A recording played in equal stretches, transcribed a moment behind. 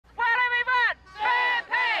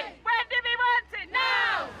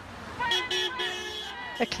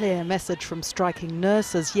A clear message from striking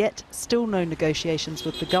nurses, yet still no negotiations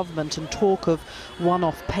with the government, and talk of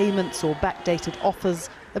one-off payments or backdated offers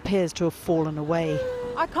appears to have fallen away.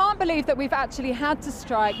 I can't believe that we've actually had to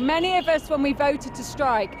strike. Many of us, when we voted to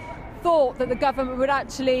strike, thought that the government would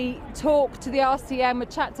actually talk to the RCM,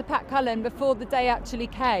 would chat to Pat Cullen before the day actually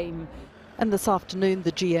came. And this afternoon,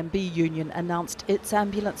 the GMB union announced its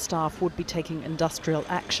ambulance staff would be taking industrial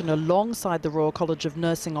action alongside the Royal College of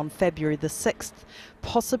Nursing on February the 6th,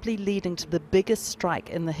 possibly leading to the biggest strike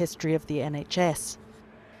in the history of the NHS.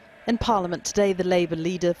 In Parliament today, the Labour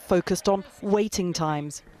leader focused on waiting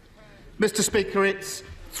times. Mr. Speaker, it's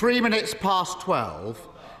 3 minutes past 12.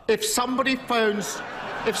 If somebody phones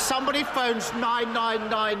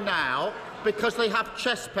 999 now because they have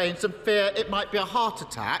chest pains and fear it might be a heart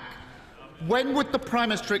attack, when would the Prime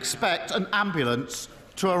Minister expect an ambulance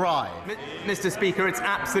to arrive? Mr. Speaker, it's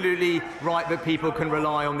absolutely right that people can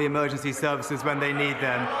rely on the emergency services when they need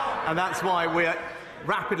them, and that's why we're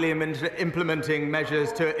rapidly implementing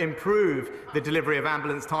measures to improve the delivery of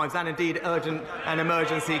ambulance times and indeed urgent and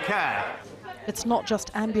emergency care. It's not just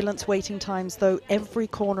ambulance waiting times, though. Every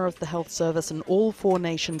corner of the health service in all 4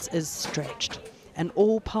 nations is stretched, and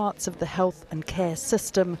all parts of the health and care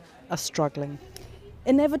system are struggling.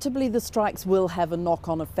 Inevitably, the strikes will have a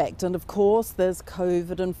knock-on effect, and of course there's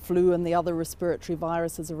COVID and flu and the other respiratory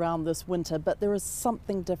viruses around this winter, but there is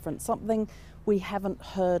something different, something we haven't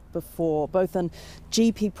heard before, both in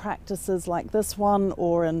GP practices like this one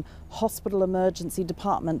or in hospital emergency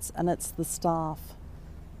departments, and it's the staff.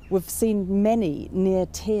 We've seen many near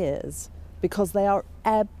tears because they are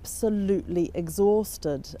absolutely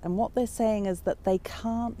exhausted, and what they're saying is that they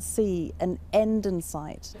can't see an end in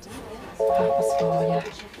sight.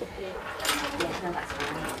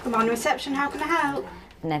 I'm on reception, how can I help?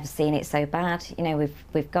 Never seen it so bad. You know,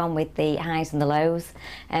 we've gone with the highs and the lows,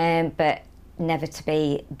 but never to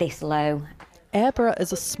be this low. Airborough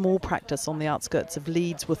is a small practice on the outskirts of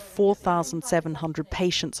Leeds with 4,700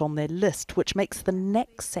 patients on their list, which makes the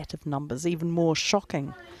next set of numbers even more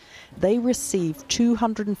shocking. They receive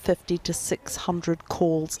 250 to 600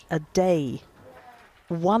 calls a day.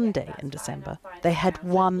 One day in December, they had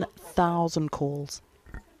 1,000 calls.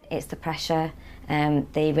 It's the pressure,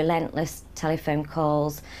 the relentless telephone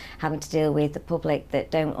calls, having to deal with the public that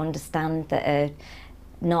don't understand, that are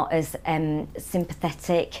not as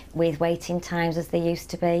sympathetic with waiting times as they used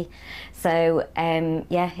to be. So,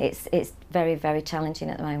 yeah, it's very, very challenging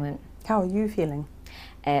at the moment. How are you feeling?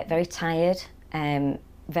 Very tired,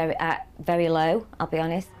 very low, I'll be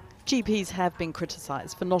honest. GPs have been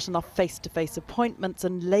criticised for not enough face-to-face appointments,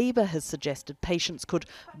 and Labour has suggested patients could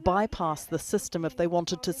bypass the system if they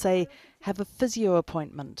wanted to, say, have a physio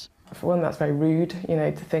appointment. For one, that's very rude, you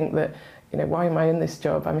know, to think that, you know, why am I in this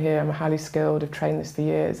job? I'm here, I'm highly skilled, I've trained this for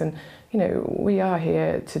years, and, you know, we are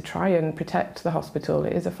here to try and protect the hospital.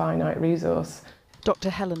 It is a finite resource.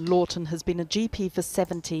 Dr. Helen Lawton has been a GP for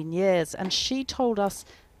 17 years, and she told us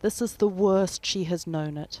this is the worst she has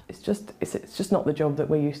known it. It's just not the job that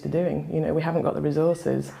we're used to doing. You know, we haven't got the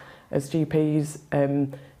resources. As GPs,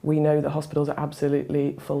 we know that hospitals are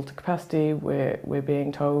absolutely full to capacity. We're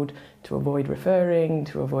being told to avoid referring,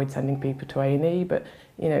 to avoid sending people to A&E, but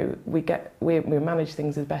you know, we manage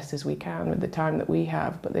things as best as we can with the time that we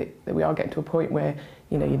have, but we are getting to a point where,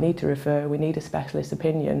 you know, you need to refer, we need a specialist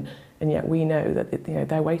opinion, and yet we know that, you know,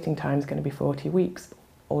 their waiting time is going to be 40 weeks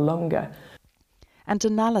or longer. And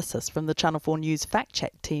analysis from the Channel 4 News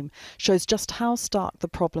fact-check team shows just how stark the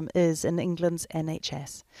problem is in England's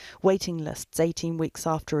NHS. Waiting lists 18 weeks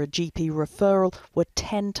after a GP referral were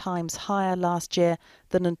 10 times higher last year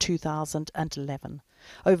than in 2011.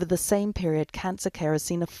 Over the same period, cancer care has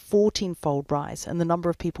seen a 14-fold rise in the number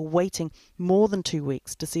of people waiting more than 2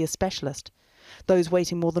 weeks to see a specialist. Those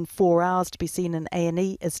waiting more than 4 hours to be seen in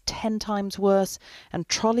A&E is 10 times worse, and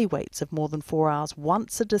trolley waits of more than 4 hours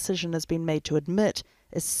once a decision has been made to admit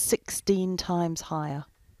is 16 times higher.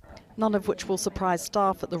 None of which will surprise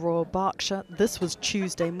staff at the Royal Berkshire. This was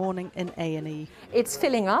Tuesday morning in A&E. It's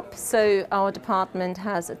filling up, so our department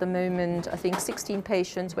has at the moment, I think, 16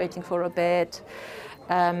 patients waiting for a bed.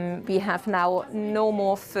 We have now no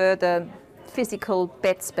more further physical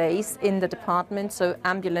bed space in the department, so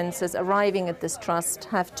ambulances arriving at this trust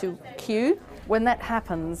have to queue. When that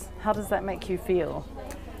happens, how does that make you feel?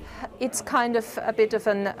 It's kind of a bit of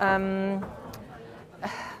a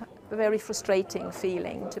very frustrating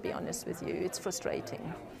feeling, to be honest with you. It's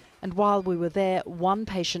frustrating. And while we were there, one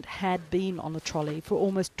patient had been on a trolley for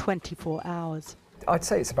almost 24 hours. I'd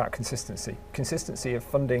say it's about consistency of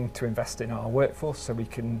funding to invest in our workforce so we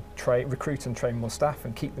can recruit and train more staff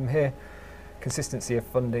and keep them here. Consistency of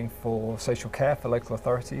funding for social care for local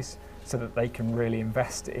authorities, so that they can really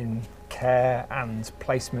invest in care and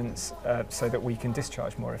placements so that we can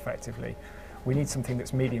discharge more effectively. We need something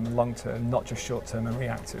that's medium and long term, not just short term and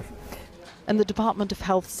reactive. And the Department of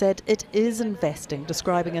Health said it is investing,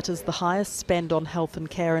 describing it as the highest spend on health and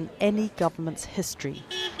care in any government's history.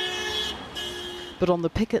 But on the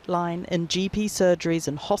picket line, in GP surgeries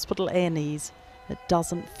and hospital A&Es, it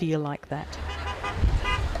doesn't feel like that.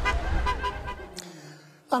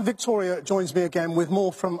 And Victoria joins me again with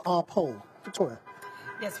more from our poll. Victoria.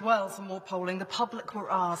 Yes, well, some more polling. The public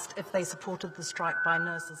were asked if they supported the strike by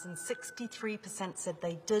nurses, and 63% said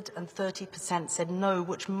they did and 30% said no,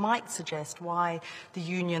 which might suggest why the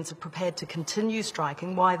unions are prepared to continue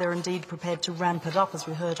striking, why they're indeed prepared to ramp it up, as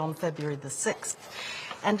we heard on February the 6th.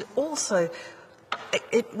 And also,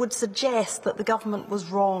 it would suggest that the government was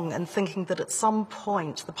wrong in thinking that at some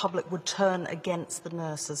point the public would turn against the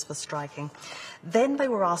nurses for striking. Then they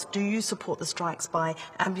were asked, do you support the strikes by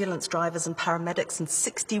ambulance drivers and paramedics? And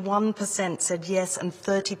 61% said yes and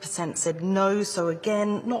 30% said no. So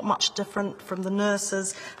again, not much different from the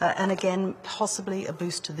nurses, and again, possibly a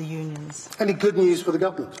boost to the unions. Any good news for the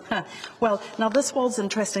government? Well, now this was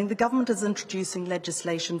interesting. The government is introducing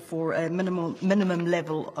legislation for a minimum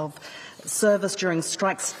level of service during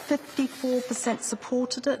strikes. 54%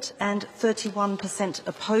 supported it and 31%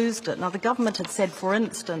 opposed it. Now, the government had said, for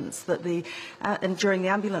instance, that and during the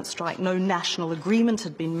ambulance strike, no national agreement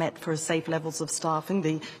had been met for safe levels of staffing.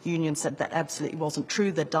 The union said that absolutely wasn't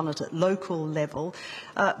true. They'd done it at local level.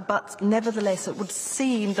 But nevertheless, it would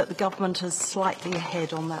seem that the government is slightly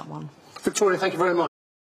ahead on that one. Victoria, thank you very much.